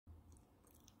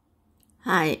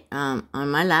Hi, on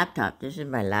my laptop, this is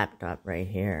my laptop right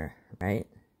here, right?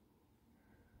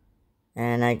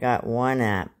 And I got one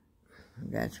app.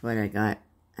 That's what I got.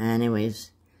 Anyways,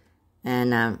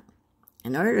 and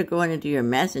in order to go into your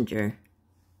messenger,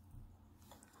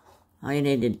 all you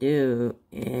need to do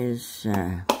is,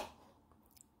 I'll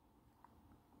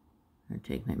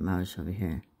take my mouse over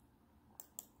here.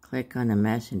 Click on the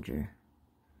messenger.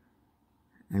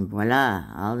 And voila,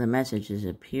 all the messages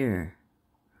appear.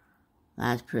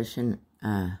 Last person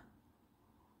I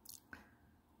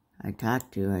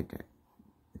talked to, I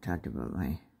talked about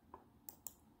my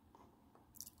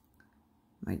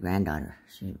granddaughter.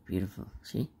 She's beautiful,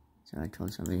 see? So I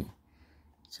told somebody.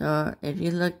 So if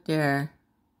you look there,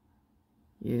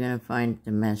 you're going to find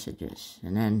the messages.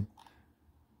 And then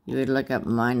you would look up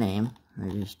my name, or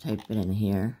just type it in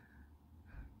here.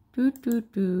 Type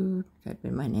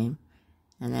in my name.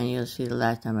 And then you'll see the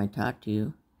last time I talked to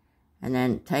you. And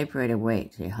then type right away,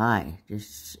 say hi,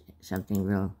 just something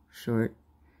real short.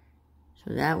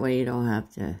 So that way you don't have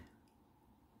to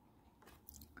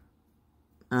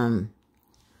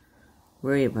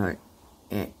worry about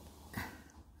it.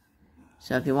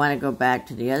 So if you want to go back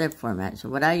to the other format, so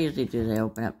what I usually do is I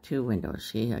open up two windows.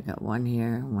 See, I got one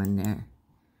here, one there.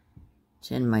 It's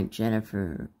in my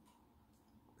Jennifer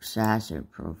Sasser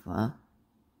profile.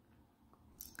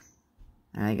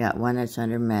 And I got one that's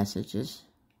under messages.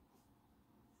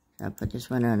 So I'll put this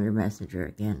one under messenger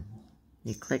again.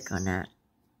 You click on that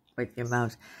with your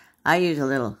mouse. I use a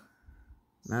little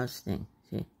mouse thing,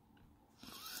 see?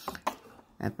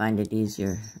 I find it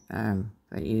easier,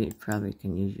 but you probably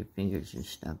can use your fingers and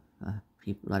stuff. A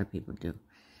lot of people do.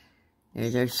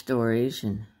 There's our stories,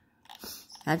 and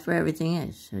that's where everything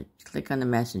is. So click on the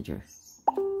messenger.